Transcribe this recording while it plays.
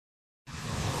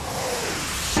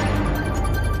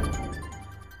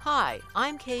Hi,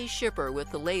 I'm Kay Shipper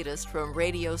with the latest from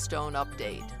Radio Stone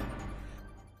Update.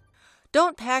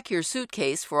 Don't pack your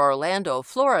suitcase for Orlando,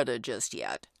 Florida just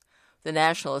yet. The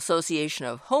National Association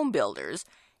of Home Builders,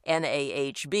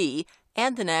 NAHB,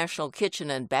 and the National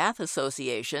Kitchen and Bath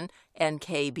Association,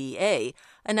 NKBA,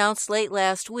 announced late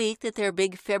last week that their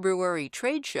big February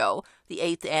trade show, the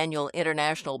 8th Annual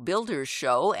International Builders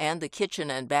Show and the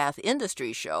Kitchen and Bath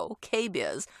Industry Show,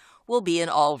 KBIS, will be an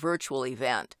all-virtual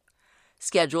event.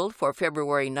 Scheduled for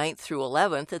February 9th through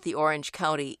 11th at the Orange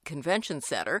County Convention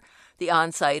Center, the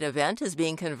on-site event is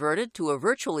being converted to a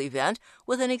virtual event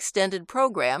with an extended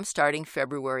program starting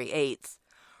February 8th.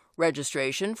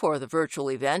 Registration for the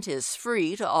virtual event is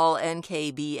free to all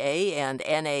NKBA and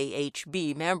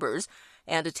NAHB members,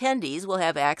 and attendees will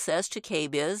have access to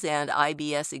KBIS and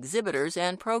IBS exhibitors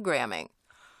and programming.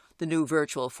 The new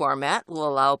virtual format will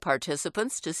allow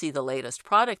participants to see the latest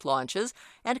product launches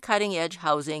and cutting-edge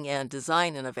housing and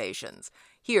design innovations,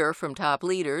 hear from top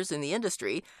leaders in the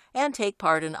industry, and take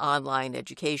part in online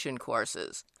education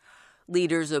courses.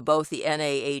 Leaders of both the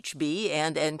NAHB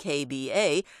and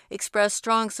NKBA expressed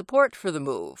strong support for the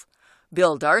move.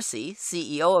 Bill Darcy,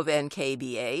 CEO of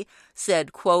NKBA,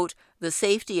 said, quote, "The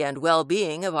safety and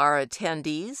well-being of our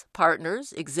attendees,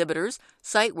 partners, exhibitors,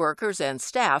 site workers, and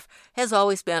staff has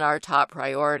always been our top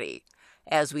priority.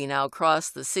 As we now cross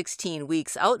the 16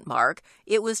 weeks out mark,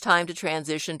 it was time to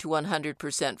transition to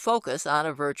 100% focus on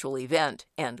a virtual event,"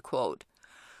 end quote.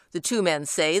 The two men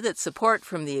say that support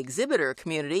from the exhibitor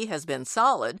community has been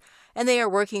solid, and they are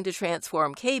working to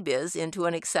transform KBIS into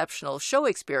an exceptional show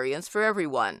experience for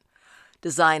everyone.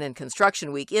 Design and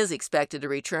Construction Week is expected to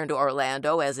return to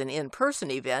Orlando as an in-person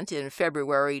event in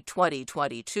February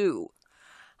 2022.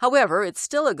 However, it's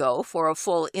still a go for a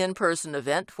full in-person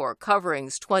event for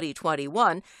Coverings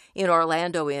 2021 in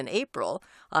Orlando in April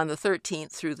on the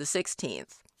 13th through the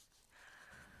 16th.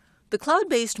 The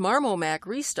cloud-based Marmomac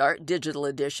Restart Digital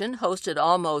Edition hosted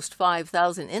almost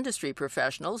 5,000 industry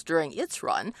professionals during its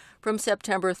run from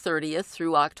September 30th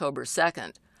through October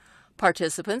 2nd.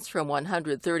 Participants from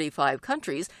 135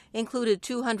 countries included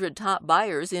 200 top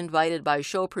buyers invited by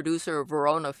show producer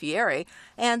Verona Fieri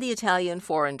and the Italian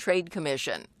Foreign Trade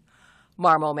Commission.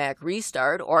 Marmomac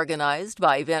Restart, organized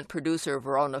by event producer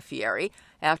Verona Fieri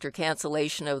after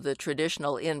cancellation of the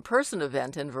traditional in-person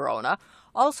event in Verona,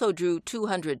 also drew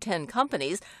 210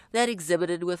 companies that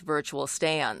exhibited with virtual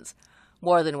stands.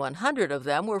 More than 100 of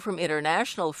them were from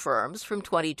international firms from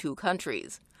 22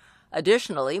 countries.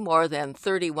 Additionally, more than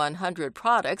 3,100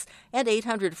 products and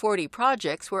 840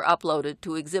 projects were uploaded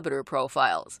to exhibitor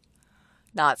profiles.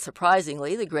 Not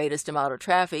surprisingly, the greatest amount of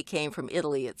traffic came from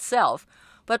Italy itself,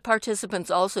 but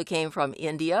participants also came from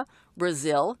India,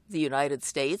 Brazil, the United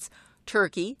States,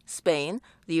 Turkey, Spain,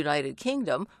 the United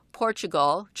Kingdom,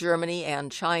 Portugal, Germany,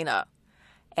 and China.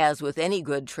 As with any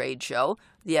good trade show,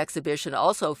 the exhibition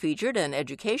also featured an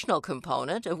educational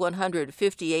component of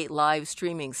 158 live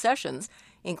streaming sessions,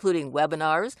 including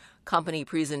webinars, company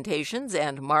presentations,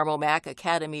 and Marmomac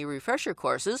Academy refresher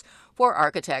courses for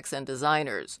architects and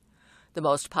designers. The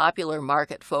most popular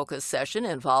market-focused session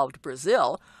involved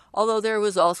Brazil, although there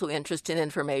was also interest in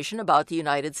information about the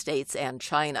United States and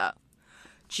China.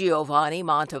 Giovanni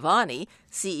Montavani,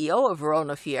 CEO of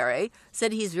Verona Fieri,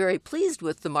 said he's very pleased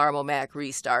with the Marmomac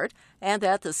Restart and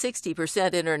that the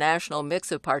 60% international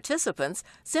mix of participants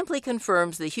simply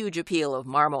confirms the huge appeal of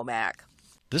Marmomac.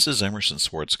 This is Emerson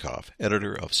Schwarzkopf,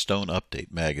 editor of Stone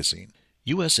Update magazine.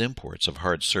 U.S. imports of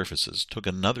hard surfaces took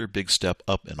another big step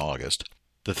up in August.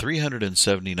 The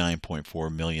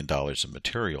 $379.4 million in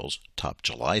materials topped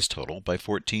July's total by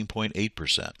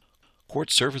 14.8%.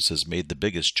 Quartz surfaces made the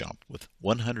biggest jump, with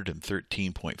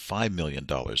 $113.5 million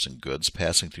in goods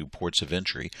passing through ports of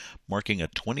entry, marking a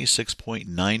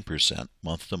 26.9%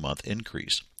 month-to-month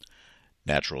increase.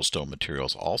 Natural stone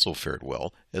materials also fared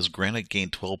well, as granite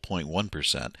gained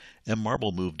 12.1% and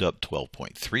marble moved up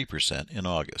 12.3% in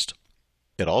August.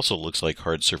 It also looks like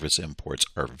hard surface imports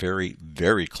are very,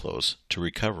 very close to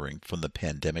recovering from the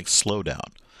pandemic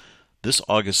slowdown. This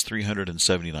August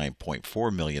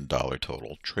 $379.4 million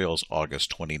total trails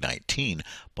August 2019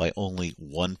 by only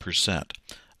 1%,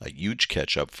 a huge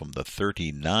catch-up from the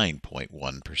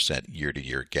 39.1%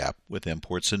 year-to-year gap with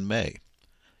imports in May.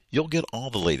 You'll get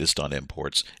all the latest on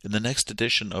imports in the next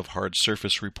edition of Hard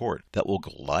Surface Report that will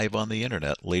go live on the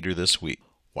internet later this week.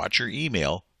 Watch your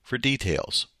email for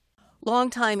details.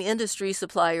 Longtime industry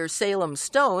supplier Salem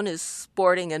Stone is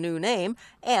sporting a new name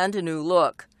and a new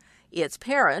look. Its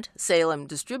parent, Salem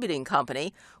Distributing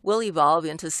Company, will evolve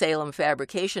into Salem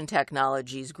Fabrication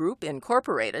Technologies Group,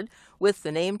 Incorporated, with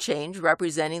the name change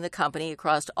representing the company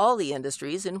across all the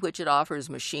industries in which it offers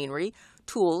machinery,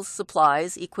 tools,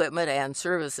 supplies, equipment, and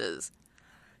services.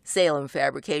 Salem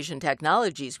Fabrication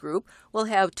Technologies Group will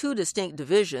have two distinct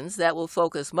divisions that will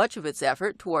focus much of its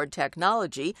effort toward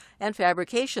technology and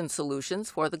fabrication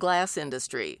solutions for the glass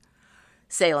industry.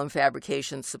 Salem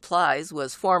Fabrication Supplies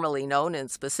was formerly known in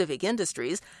specific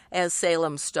industries as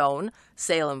Salem Stone,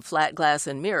 Salem Flat Glass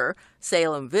and Mirror,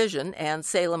 Salem Vision, and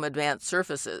Salem Advanced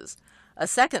Surfaces. A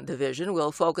second division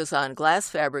will focus on glass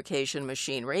fabrication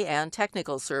machinery and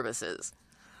technical services.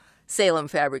 Salem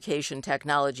Fabrication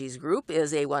Technologies Group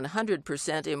is a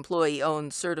 100%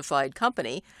 employee-owned certified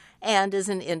company and is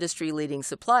an industry-leading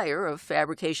supplier of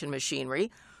fabrication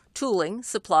machinery, tooling,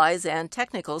 supplies, and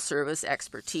technical service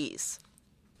expertise.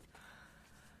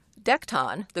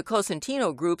 Dekton, the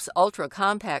Cosentino Group's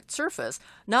ultra-compact surface,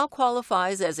 now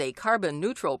qualifies as a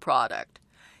carbon-neutral product.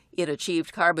 It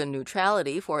achieved carbon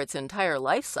neutrality for its entire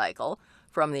life cycle,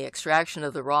 from the extraction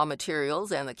of the raw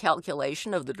materials and the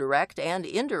calculation of the direct and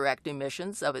indirect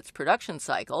emissions of its production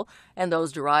cycle and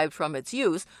those derived from its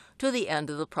use to the end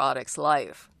of the product's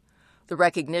life. The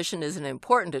recognition is an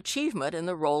important achievement in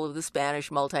the role of the Spanish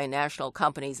multinational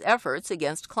company's efforts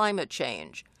against climate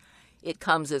change. It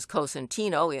comes as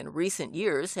Cosentino in recent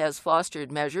years has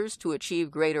fostered measures to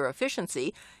achieve greater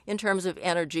efficiency in terms of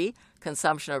energy,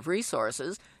 consumption of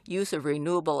resources, use of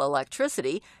renewable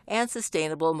electricity, and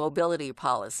sustainable mobility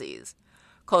policies.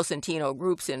 Cosentino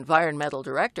Group's environmental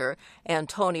director,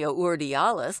 Antonio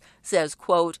Urdiales, says,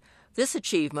 quote, "This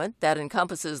achievement that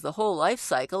encompasses the whole life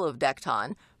cycle of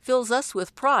Dekton fills us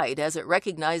with pride as it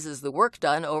recognizes the work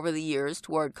done over the years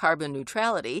toward carbon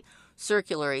neutrality,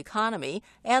 circular economy,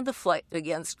 and the fight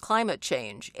against climate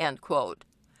change," end quote.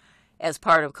 As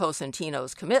part of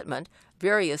Cosentino's commitment,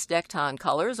 various Dekton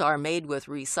colors are made with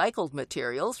recycled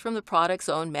materials from the product's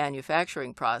own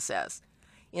manufacturing process.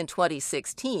 In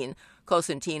 2016,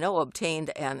 Cosentino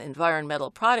obtained an environmental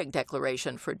product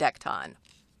declaration for Dekton.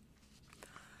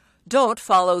 Don't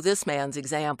follow this man's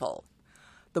example.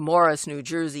 The Morris, New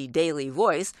Jersey Daily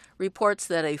Voice reports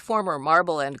that a former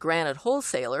marble and granite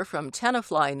wholesaler from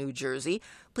Tenafly, New Jersey,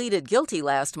 pleaded guilty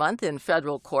last month in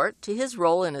federal court to his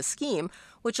role in a scheme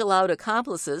which allowed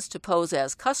accomplices to pose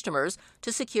as customers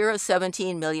to secure a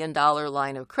 $17 million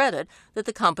line of credit that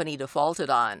the company defaulted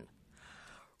on.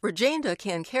 Rajendra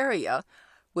Kankaria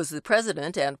was the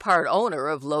president and part owner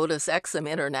of Lotus Exim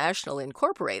International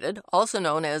Incorporated, also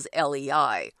known as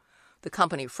LEI. The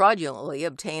company fraudulently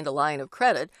obtained a line of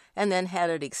credit and then had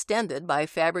it extended by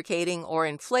fabricating or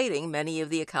inflating many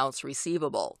of the accounts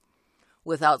receivable.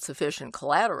 Without sufficient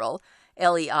collateral,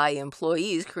 LEI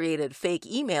employees created fake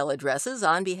email addresses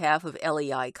on behalf of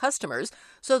LEI customers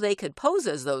so they could pose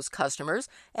as those customers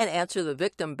and answer the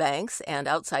victim banks and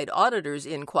outside auditors'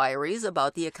 inquiries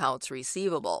about the accounts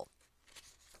receivable.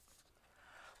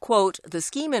 Quote, "The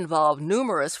scheme involved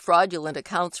numerous fraudulent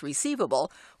accounts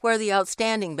receivable where the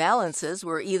outstanding balances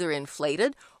were either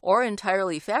inflated or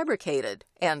entirely fabricated,"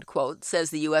 end quote, says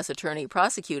the U.S. attorney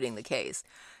prosecuting the case.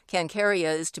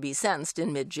 Kankaria is to be sentenced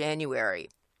in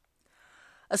mid-January.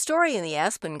 A story in the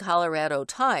Aspen, Colorado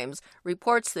Times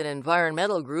reports that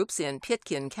environmental groups in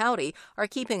Pitkin County are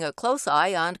keeping a close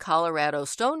eye on Colorado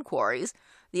Stone Quarries,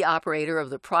 the operator of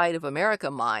the Pride of America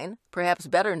mine, perhaps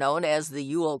better known as the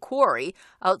Ewell Quarry,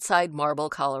 outside Marble,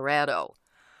 Colorado.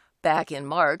 Back in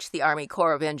March, the Army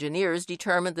Corps of Engineers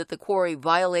determined that the quarry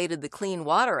violated the Clean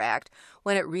Water Act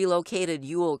when it relocated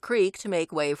Ewell Creek to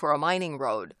make way for a mining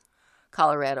road.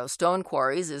 Colorado Stone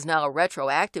Quarries is now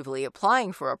retroactively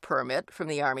applying for a permit from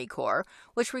the Army Corps,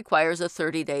 which requires a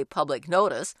 30-day public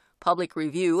notice, public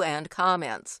review, and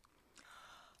comments.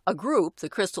 A group, the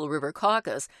Crystal River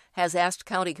Caucus, has asked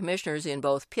county commissioners in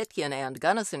both Pitkin and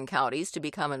Gunnison counties to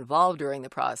become involved during the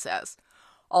process.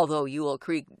 Although Ewell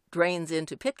Creek drains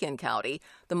into Pitkin County,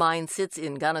 the mine sits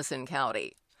in Gunnison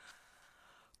County.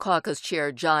 Caucus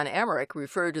Chair John Emmerich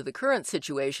referred to the current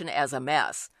situation as a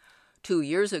mess. 2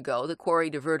 years ago, the quarry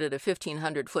diverted a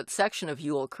 1,500-foot section of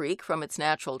Ewell Creek from its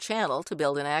natural channel to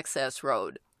build an access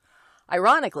road.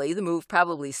 Ironically, the move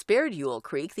probably spared Ewell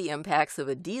Creek the impacts of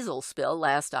a diesel spill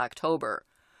last October.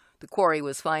 The quarry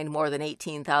was fined more than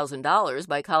 $18,000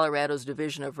 by Colorado's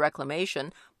Division of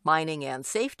Reclamation, Mining, and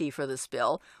Safety for the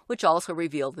spill, which also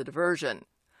revealed the diversion.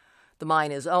 The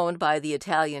mine is owned by the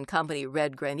Italian company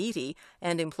Red Graniti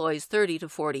and employs 30 to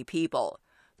 40 people.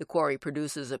 The quarry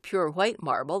produces a pure white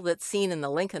marble that's seen in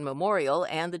the Lincoln Memorial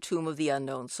and the Tomb of the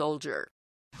Unknown Soldier.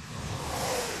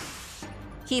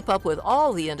 Keep up with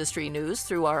all the industry news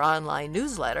through our online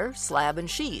newsletter, Slab and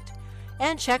Sheet.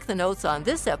 And check the notes on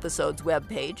this episode's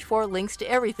webpage for links to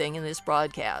everything in this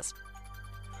broadcast.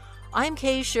 I'm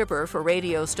Kay Shipper for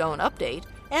Radio Stone Update,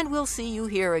 and we'll see you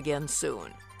here again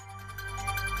soon.